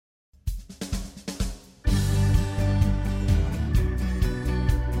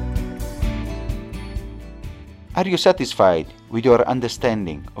Are you satisfied with your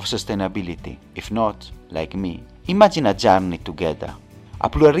understanding of sustainability? If not, like me, imagine a journey together, a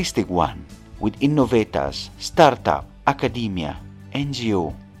pluralistic one, with innovators, startup, academia,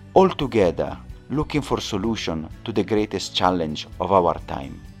 NGO, all together looking for solution to the greatest challenge of our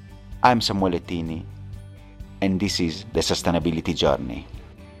time. I'm Samuele Tini, and this is the Sustainability Journey.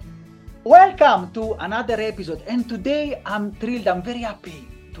 Welcome to another episode, and today I'm thrilled, I'm very happy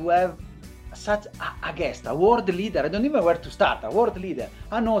to have such a guest, a world leader. I don't even know where to start. A world leader,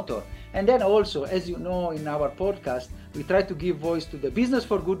 an author, and then also, as you know, in our podcast we try to give voice to the Business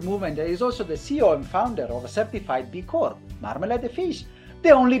for Good movement. There is also the CEO and founder of a certified B Corp, Marmalade Fish,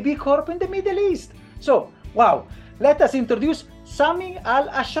 the only B Corp in the Middle East. So wow, let us introduce Samie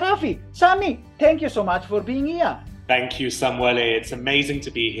Al-Achrafi. Samie, thank you so much for being here. Thank you, Samuele. It's amazing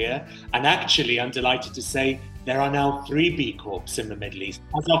to be here. And actually, I'm delighted to say there are now 3 B Corps in the Middle East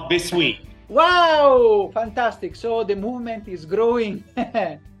as of this week. Wow, fantastic. So the movement is growing.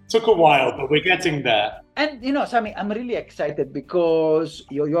 Took a while, but we're getting there. And you know, Samie, I'm really excited because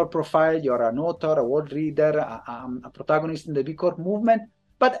your profile, you're an author, a world leader, a protagonist in the B Corp movement.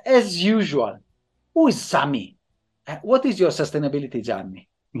 But as usual, who is Samie? What is your sustainability journey?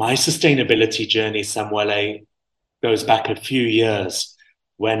 My sustainability journey, Samuele, goes back a few years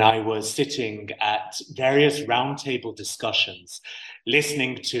when I was sitting at various roundtable discussions,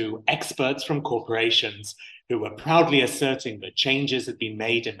 listening to experts from corporations who were proudly asserting that changes had been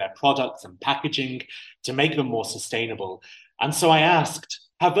made in their products and packaging to make them more sustainable. And so I asked,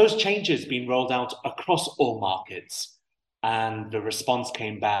 have those changes been rolled out across all markets? And the response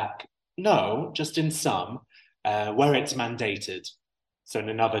came back, no, just in some, where it's mandated. So in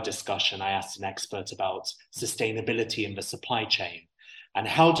another discussion, I asked an expert about sustainability in the supply chain and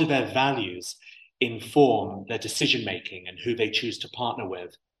how do their values inform their decision-making and who they choose to partner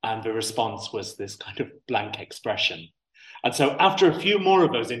with. And the response was this kind of blank expression. And so after a few more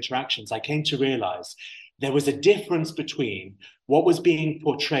of those interactions, I came to realize there was a difference between what was being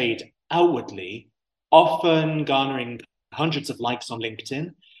portrayed outwardly, often garnering hundreds of likes on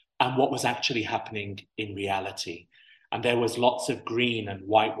LinkedIn, and what was actually happening in reality. And there was lots of green and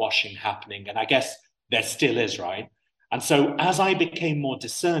whitewashing happening. And I guess there still is, right? And so as I became more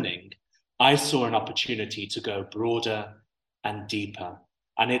discerning, I saw an opportunity to go broader and deeper.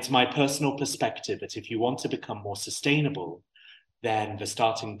 And it's my personal perspective that if you want to become more sustainable, then the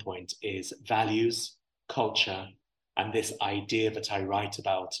starting point is values, culture, and this idea that I write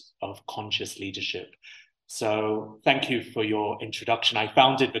about of conscious leadership. So thank you for your introduction. I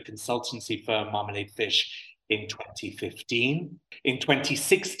founded the consultancy firm Marmalade Fish in 2015. In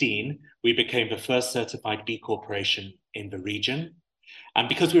 2016, we became the first certified B Corporation in the region. And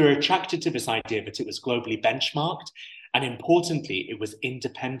because we were attracted to this idea that it was globally benchmarked, and importantly, it was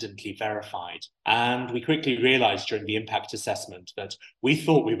independently verified. And we quickly realized during the impact assessment that we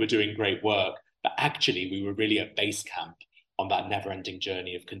thought we were doing great work, but actually we were really at base camp on that never-ending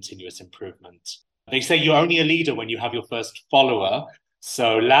journey of continuous improvement. They say you're only a leader when you have your first follower.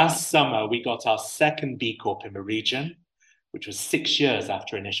 So last summer, we got our second B Corp in the region, which was 6 years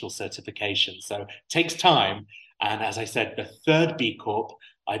after initial certification. So it takes time. And as I said, the third B Corp,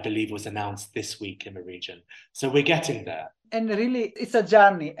 I believe, was announced this week in the region. So we're getting there. And really, it's a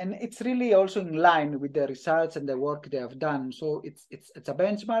journey, and it's really also in line with the results and the work they have done. So it's a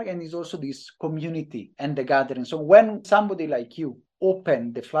benchmark, and it's also this community and the gathering. So when somebody like you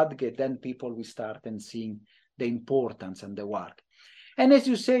open the floodgate, then people will start and seeing the importance and the work. And as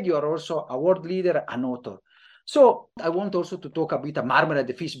you said, you are also a world leader, an author. So I want also to talk a bit about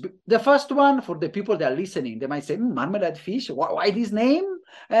Marmalade Fish. The first one, for the people that are listening, they might say, Marmalade Fish, why this name?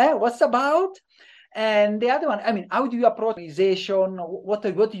 What's about? And the other one, I mean, how do you approach organization? What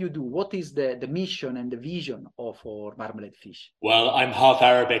do you do? What is the mission and the vision for Marmalade Fish? Well, I'm half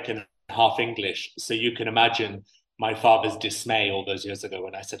Arabic and half English. So you can imagine my father's dismay all those years ago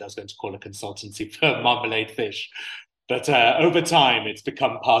when I said I was going to call a consultancy firm Marmalade Fish. But over time, it's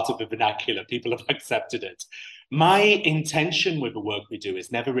become part of the vernacular. People have accepted it. My intention with the work we do is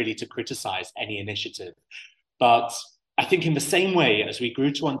never really to criticize any initiative. But I think in the same way as we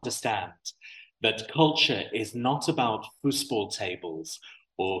grew to understand that culture is not about foosball tables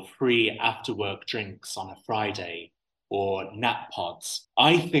or free after-work drinks on a Friday or nap pods,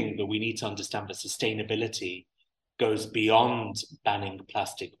 I think that we need to understand that sustainability goes beyond banning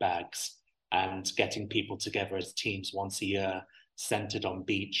plastic bags and getting people together as teams once a year centered on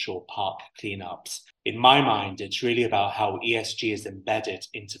beach or park cleanups. In my mind, it's really about how ESG is embedded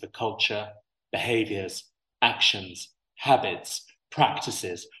into the culture, behaviors, actions, habits,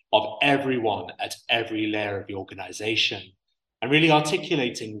 practices of everyone at every layer of the organization, and really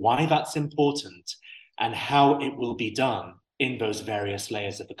articulating why that's important and how it will be done in those various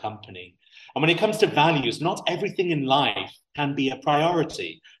layers of the company. And when it comes to values, not everything in life can be a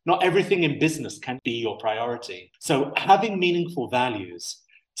priority. Not everything in business can be your priority. So having meaningful values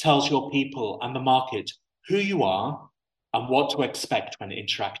tells your people and the market who you are and what to expect when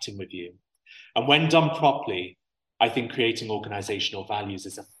interacting with you. And when done properly, I think creating organizational values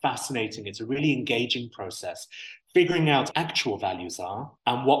is it's a really engaging process, figuring out actual values are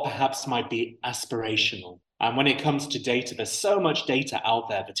and what perhaps might be aspirational. And when it comes to data, there's so much data out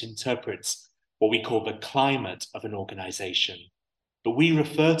there that interprets what we call the climate of an organization. But we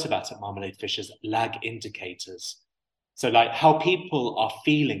refer to that at Marmalade Fish as lag indicators. So like how people are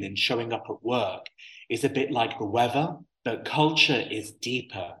feeling and showing up at work is a bit like the weather, but culture is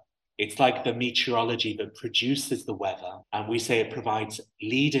deeper. It's like the meteorology that produces the weather. And we say it provides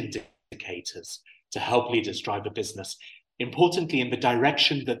lead indicators to help leaders drive a business, importantly, in the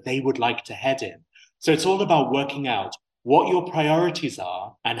direction that they would like to head in. So it's all about working out what your priorities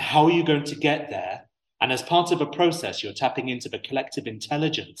are and how you're going to get there. And as part of a process, you're tapping into the collective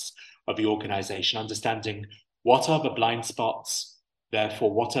intelligence of the organization, understanding what are the blind spots,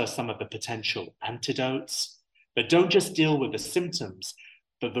 therefore, what are some of the potential antidotes, but don't just deal with the symptoms,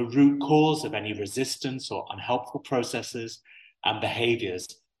 but the root cause of any resistance or unhelpful processes and behaviors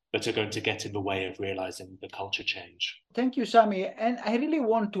that are going to get in the way of realizing the culture change. Thank you, Samie. And I really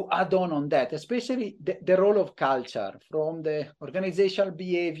want to add on that, especially the role of culture from the organizational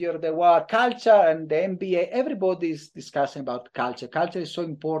behavior, the war culture and the MBA. Everybody is discussing about culture. Culture is so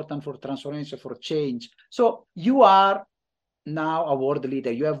important for transformation, for change. So you are now a world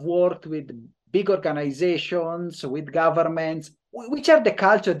leader. You have worked with big organizations, with governments. Which are the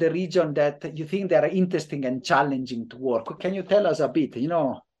culture, the region that you think they are interesting and challenging to work? Can you tell us a bit,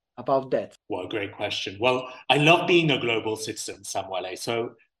 about that? Well, great question. Well, I love being a global citizen, Samuele.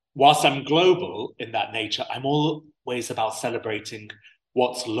 So whilst I'm global in that nature, I'm always about celebrating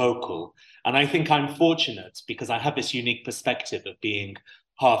what's local. And I think I'm fortunate because I have this unique perspective of being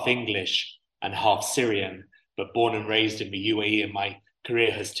half English and half Syrian, but born and raised in the UAE, and my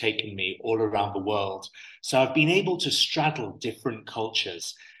career has taken me all around the world. So I've been able to straddle different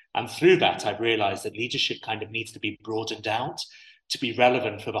cultures. And through that, I've realized that leadership kind of needs to be broadened out to be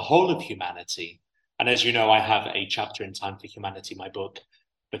relevant for the whole of humanity. And as you know, I have a chapter in Time4Humanity, my book,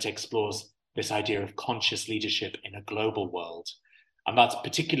 that explores this idea of conscious leadership in a global world. And that's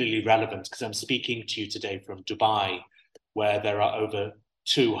particularly relevant because I'm speaking to you today from Dubai, where there are over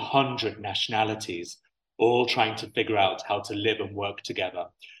 200 nationalities all trying to figure out how to live and work together.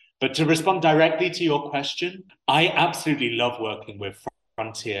 But to respond directly to your question, I absolutely love working with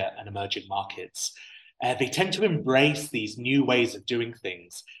frontier and emerging markets. They tend to embrace these new ways of doing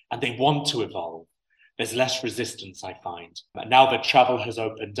things and they want to evolve. There's less resistance, I find. Now that travel has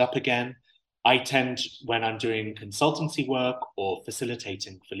opened up again, I tend, when I'm doing consultancy work or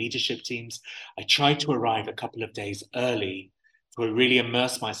facilitating for leadership teams, I try to arrive a couple of days early to really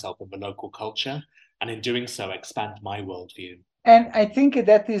immerse myself in the local culture, and in doing so, expand my worldview. And I think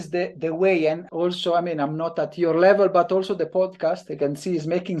that is the way. And also, I'm not at your level, but also the podcast, I can see, is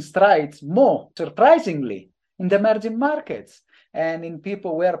making strides more, surprisingly, in the emerging markets and in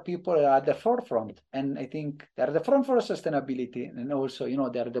where people are at the forefront. And I think they're the front for sustainability. And also,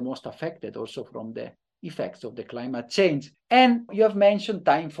 they're the most affected also from the effects of the climate change. And you have mentioned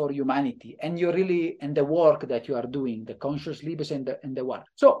Time4Humanity and and the work that you are doing, the conscious leaders and the work.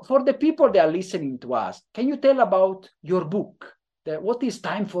 So for the people that are listening to us, can you tell about your book? What is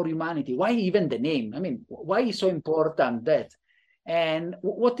Time4Humanity? Why even the name? Why is so important that? And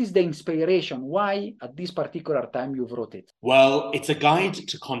what is the inspiration? Why at this particular time you wrote it? Well, it's a guide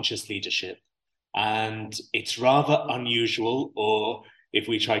to conscious leadership. And it's rather unusual, or if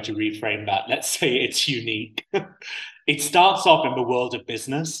we try to reframe that, let's say it's unique. It starts off in the world of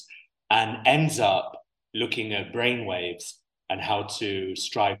business and ends up looking at brainwaves and how to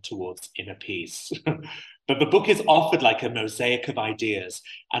strive towards inner peace. But the book is offered like a mosaic of ideas,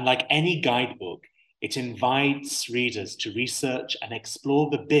 and like any guidebook, it invites readers to research and explore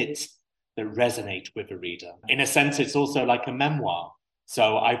the bits that resonate with the reader. In a sense, it's also like a memoir.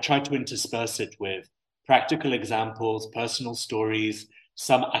 So I've tried to intersperse it with practical examples, personal stories,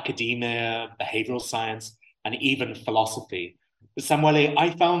 some academia, behavioral science, and even philosophy. Samuele,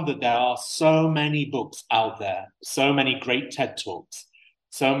 I found that there are so many books out there, so many great TED Talks,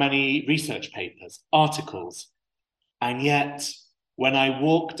 so many research papers, articles, and yet when I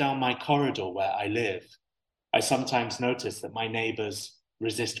walk down my corridor where I live, I sometimes notice that my neighbors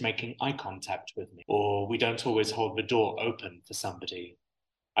resist making eye contact with me, or we don't always hold the door open for somebody.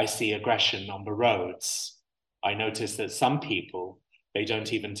 I see aggression on the roads. I notice that some people They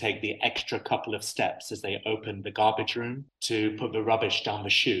don't even take the extra couple of steps as they open the garbage room to put the rubbish down the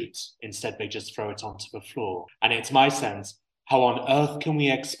chute. Instead, they just throw it onto the floor. And it's my sense, how on earth can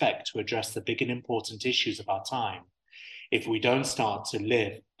we expect to address the big and important issues of our time if we don't start to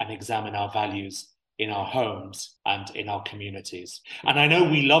live and examine our values in our homes and in our communities? And I know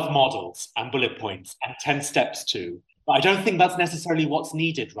we love models and bullet points and 10 steps too, but I don't think that's necessarily what's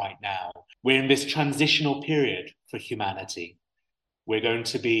needed right now. We're in this transitional period for humanity. We're going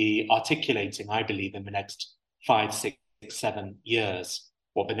to be articulating, I believe, in the next 5, 6, 7 years,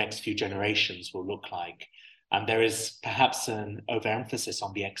 what the next few generations will look like. And there is perhaps an overemphasis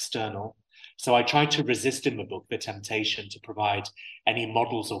on the external. So I tried to resist in the book the temptation to provide any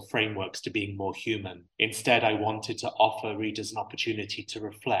models or frameworks to being more human. Instead, I wanted to offer readers an opportunity to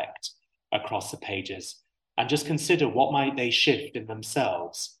reflect across the pages and just consider what might they shift in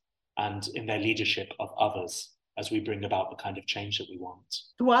themselves and in their leadership of others as we bring about the kind of change that we want.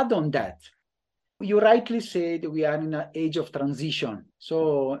 To add on that, you rightly said we are in an age of transition.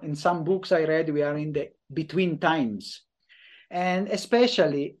 So in some books I read, we are in the between times. And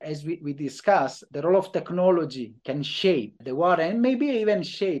especially as we discuss, the role of technology can shape the world and maybe even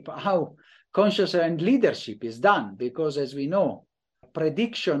shape how consciousness and leadership is done. Because as we know,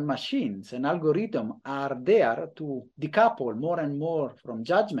 prediction machines and algorithms are there to decouple more and more from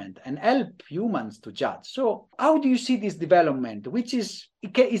judgment and help humans to judge. So how do you see this development? Is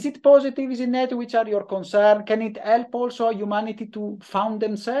it positive? Is it negative? Which are your concerns? Can it help also humanity to found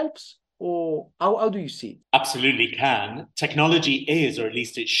themselves? Or how do you see it? Absolutely can. Technology is, or at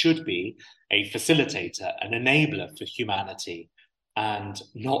least it should be, a facilitator, an enabler for humanity, and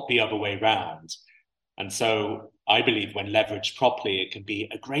not the other way around. And so I believe when leveraged properly, it can be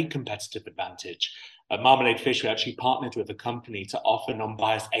a great competitive advantage. At Marmalade Fish, we actually partnered with a company to offer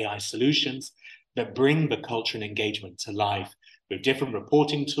non-biased AI solutions that bring the culture and engagement to life with different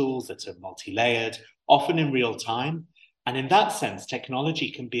reporting tools that are multi-layered, often in real time. And in that sense,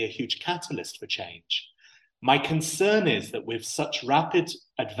 technology can be a huge catalyst for change. My concern is that with such rapid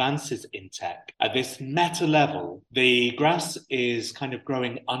advances in tech, at this meta level, the grass is kind of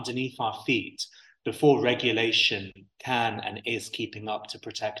growing underneath our feet before regulation can and is keeping up to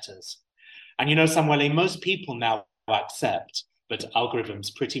protect us. And you know, Samuele, most people now accept that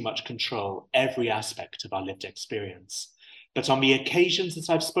algorithms pretty much control every aspect of our lived experience. But on the occasions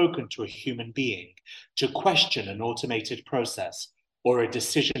that I've spoken to a human being to question an automated process or a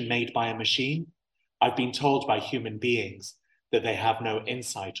decision made by a machine, I've been told by human beings that they have no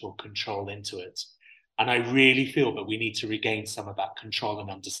insight or control into it. And I really feel that we need to regain some of that control and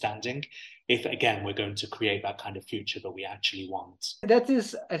understanding if, again, we're going to create that kind of future that we actually want. That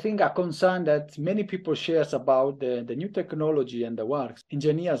is, I think, a concern that many people share about the new technology and the works.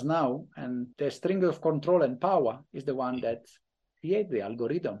 Engineers now, and the string of control and power is the one that creates the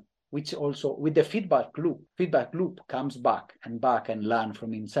algorithm, which also with the feedback loop comes back and learn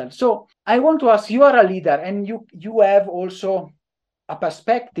from himself. So I want to ask, you are a leader and you have also a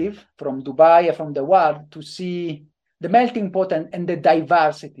perspective from Dubai and from the world to see the melting pot and the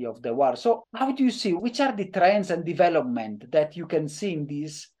diversity of the world. So how do you see, which are the trends and development that you can see in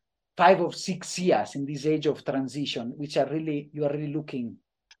these 5 or 6 years in this age of transition, which you are really looking?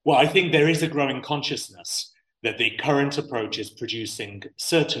 Well, I think there is a growing consciousness that the current approach is producing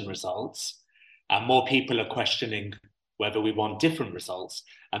certain results, and more people are questioning whether we want different results.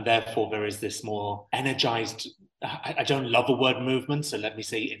 And therefore, there is this more energized, I don't love the word movement, so let me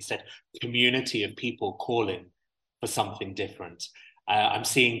say instead, community of people calling for something different. I'm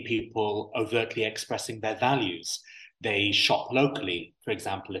seeing people overtly expressing their values. They shop locally, for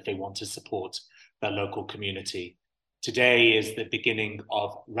example, if they want to support their local community. Today is the beginning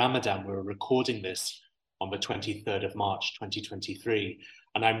of Ramadan. We're recording this on the 23rd of March, 2023.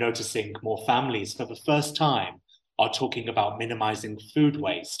 And I'm noticing more families for the first time are talking about minimizing food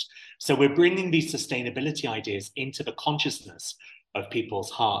waste. So we're bringing these sustainability ideas into the consciousness of people's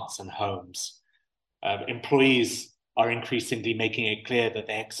hearts and homes. Employees are increasingly making it clear that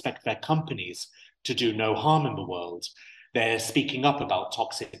they expect their companies to do no harm in the world. They're speaking up about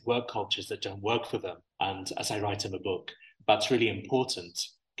toxic work cultures that don't work for them. And as I write in the book, that's really important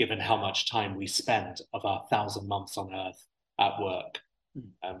given how much time we spend of our 1,000 months on Earth at work.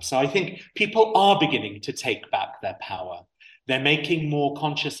 So I think people are beginning to take back their power. They're making more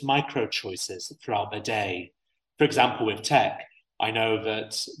conscious micro choices throughout the day. For example, with tech, I know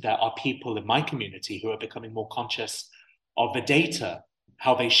that there are people in my community who are becoming more conscious of the data,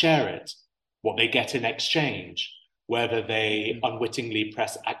 how they share it, what they get in exchange, whether they unwittingly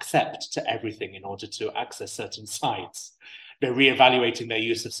press accept to everything in order to access certain sites. They're reevaluating their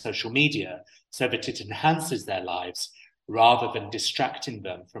use of social media so that it enhances their lives rather than distracting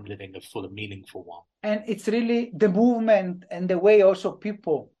them from living a full and meaningful one. And it's really the movement and the way also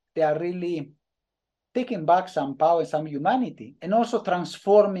people, they are really taking back some power, some humanity, and also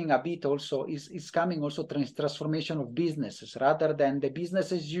transforming a bit also is coming also transformation of businesses rather than the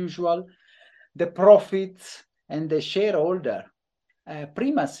business as usual, the profits and the shareholder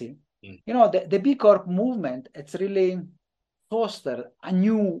primacy. You know, the B Corp movement, it's really fostered a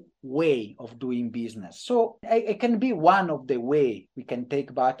new way of doing business. So it can be one of the way we can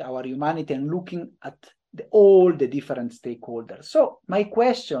take back our humanity and looking at all the different stakeholders. So my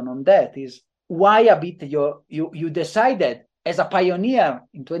question on that is, why a bit you decided as a pioneer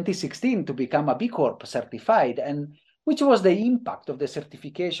in 2016 to become a B Corp certified, and which was the impact of the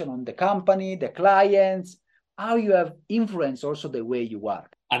certification on the company, the clients, how you have influenced also the way you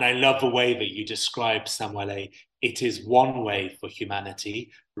work? And I love the way that you describe, Samuele. It is one way for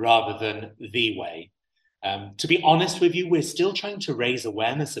humanity rather than the way. To be honest with you, we're still trying to raise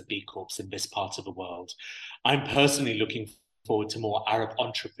awareness of B Corps in this part of the world. I'm personally looking forward to more Arab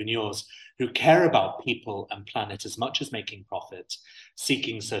entrepreneurs who care about people and planet as much as making profit,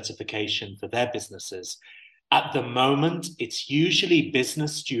 seeking certification for their businesses. At the moment, it's usually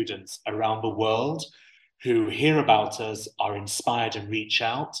business students around the world who hear about us, are inspired and reach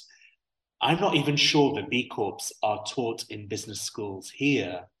out. I'm not even sure that B Corps are taught in business schools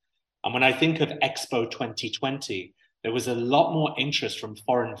here. And when I think of Expo 2020, there was a lot more interest from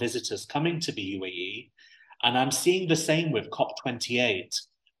foreign visitors coming to the UAE. And I'm seeing the same with COP28,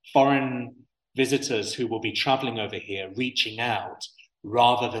 foreign visitors who will be traveling over here, reaching out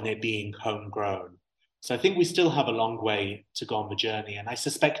rather than it being homegrown. So I think we still have a long way to go on the journey. And I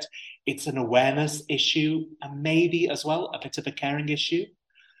suspect it's an awareness issue and maybe as well a bit of a caring issue.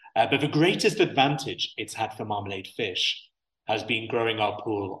 But the greatest advantage it's had for Marmalade Fish has been growing our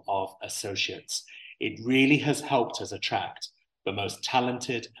pool of associates. It really has helped us attract the most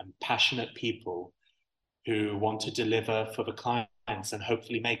talented and passionate people who want to deliver for the clients and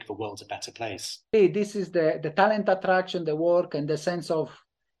hopefully make the world a better place. This is the talent attraction, the work, and the sense of,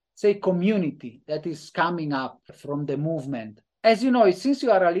 say, community that is coming up from the movement. As you know, since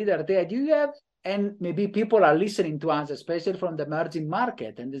you are a leader there, do you have, and maybe people are listening to us, especially from the emerging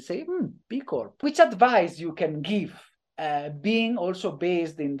market, and they say, B Corp, which advice you can give, being also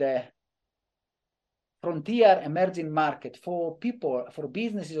based in the frontier emerging market for people, for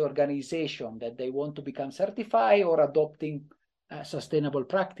businesses, organization that they want to become certified or adopting sustainable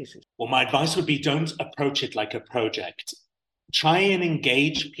practices? Well, my advice would be don't approach it like a project. Try and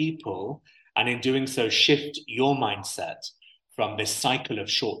engage people, and in doing so, shift your mindset from this cycle of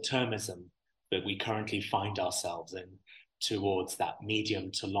short-termism that we currently find ourselves in towards that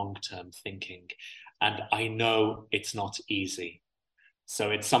medium to long-term thinking. And I know it's not easy.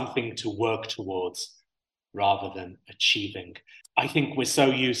 So it's something to work towards rather than achieving. I think we're so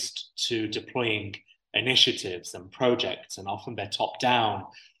used to deploying initiatives and projects, and often they're top-down,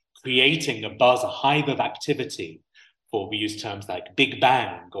 creating a buzz, a hive of activity, or we use terms like Big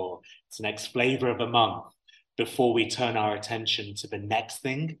Bang or it's next flavor of the month, before we turn our attention to the next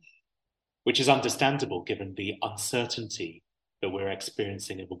thing, which is understandable given the uncertainty that we're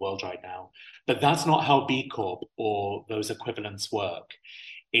experiencing in the world right now. But that's not how B Corp or those equivalents work.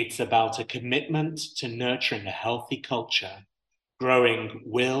 It's about a commitment to nurturing a healthy culture, growing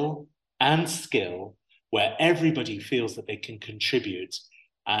will and skill where everybody feels that they can contribute.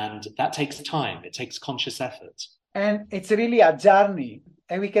 And that takes time. It takes conscious effort. And it's really a journey.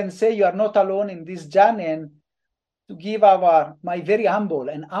 And we can say you are not alone in this journey. And to give my very humble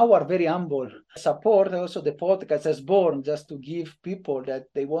and our very humble support, also the podcast is born just to give people that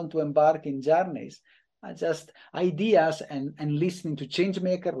they want to embark in journeys, just ideas and listening to change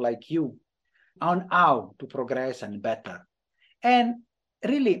maker like you on how to progress and better. And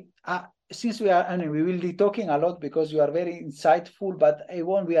really, since we will be talking a lot because you are very insightful, but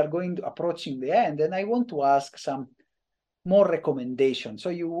we are approaching the end, and I want to ask some more recommendations. So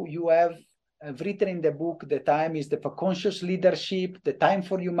you have written in the book, The Time is for Conscious Leadership, The Time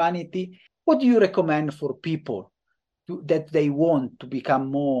for Humanity. What do you recommend for people that they want to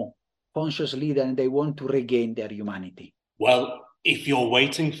become more conscious leader and they want to regain their humanity? Well, if you're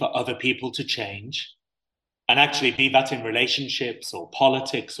waiting for other people to change, and actually be that in relationships or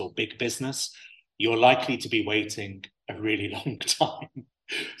politics or big business, you're likely to be waiting a really long time.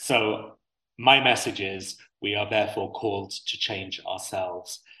 So my message is we are therefore called to change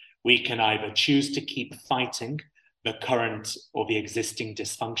ourselves. We can either choose to keep fighting the current or the existing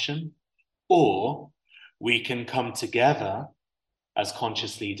dysfunction, or we can come together as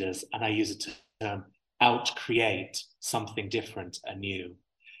conscious leaders, and I use a term, out-create something different and new.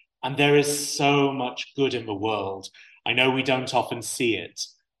 And there is so much good in the world. I know we don't often see it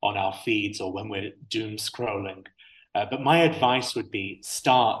on our feeds or when we're doom scrolling, but my advice would be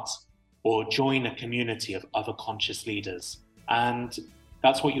start or join a community of other conscious leaders. And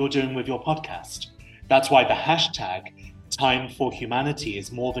that's what you're doing with your podcast. That's why the hashtag Time4Humanity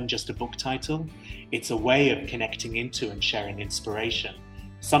is more than just a book title. It's a way of connecting into and sharing inspiration.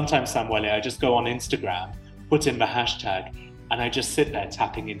 Sometimes, Samuele, I just go on Instagram, put in the hashtag, and I just sit there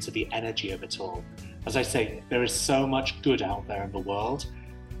tapping into the energy of it all. As I say, there is so much good out there in the world.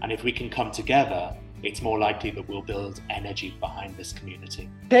 And if we can come together, it's more likely that we'll build energy behind this community.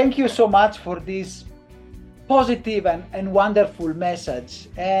 Thank you so much for this positive and wonderful message.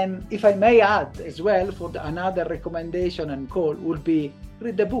 And if I may add as well, for another recommendation and call would be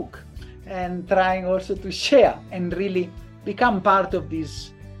read the book and trying also to share and really become part of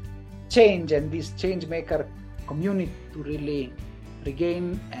this change and this change maker community to really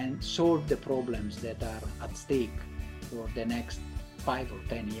regain and solve the problems that are at stake for the next 5 or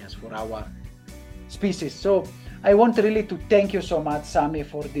 10 years for our species. So I want really to thank you so much, Samie,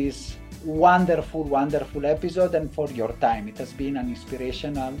 for this wonderful episode and for your time. It has been an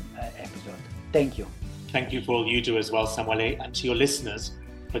inspirational episode. Thank you. Thank you for all you do as well, Samuele, and to your listeners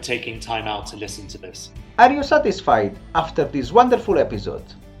for taking time out to listen to this. Are you satisfied after this wonderful episode?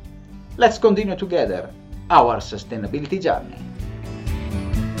 Let's continue together our sustainability journey.